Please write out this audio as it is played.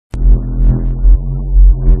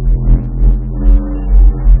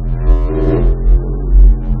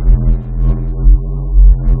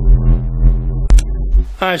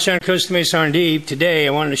Hi, it's John Costa Mesa R&D. Today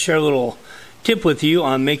I wanted to share a little tip with you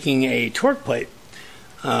on making a torque plate.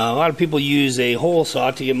 A lot of people use a hole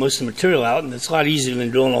saw to get most of the material out, and it's a lot easier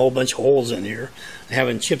than drilling a whole bunch of holes in here and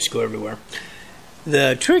having chips go everywhere.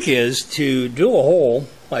 The trick is to drill a hole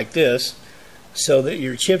like this so that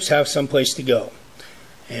your chips have some place to go.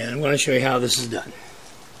 And I'm going to show you how this is done.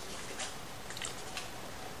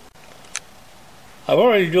 I've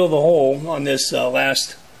already drilled the hole on this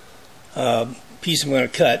last piece I'm going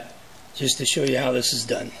to cut, just to show you how this is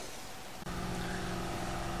done.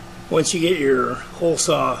 Once you get your hole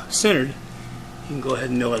saw centered, you can go ahead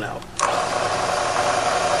and mill it out.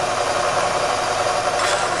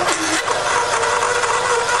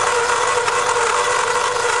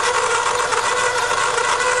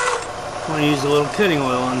 I'm going to use a little cutting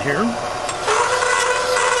oil on here.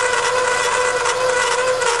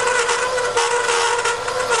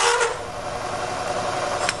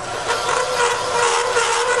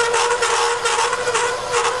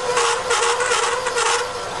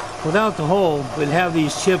 Without the hole, we'd have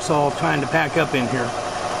these chips all trying to pack up in here.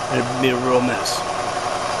 It'd be a real mess.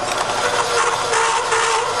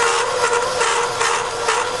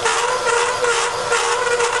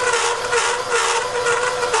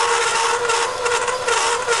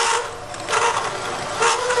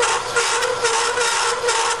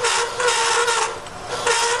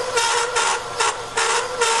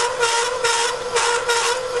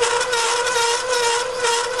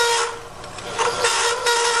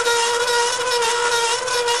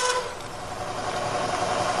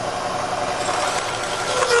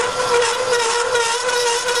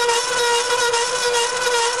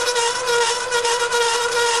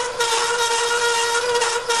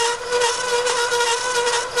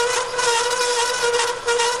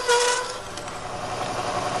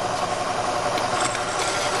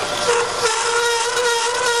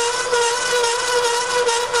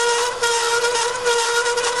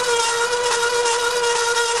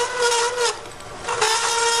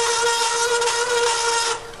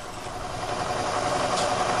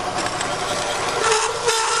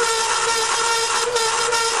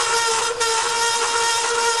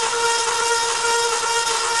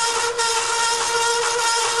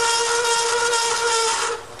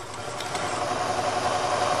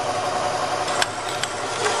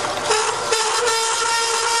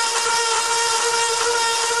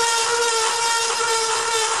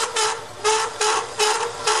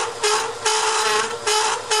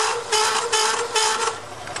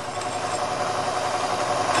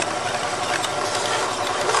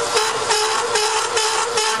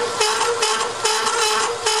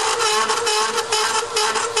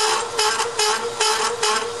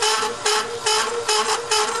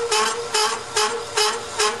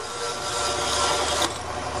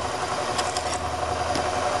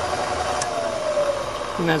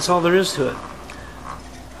 And that's all there is to it.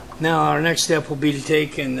 Now our next step will be to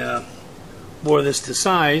take and bore this to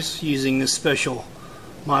size using this special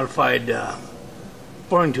modified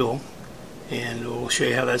boring tool, and we'll show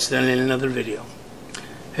you how that's done in another video.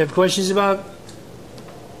 If you have questions about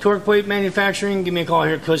torque plate manufacturing, give me a call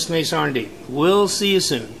here at Costa Mesa R&D. We'll see you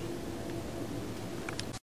soon.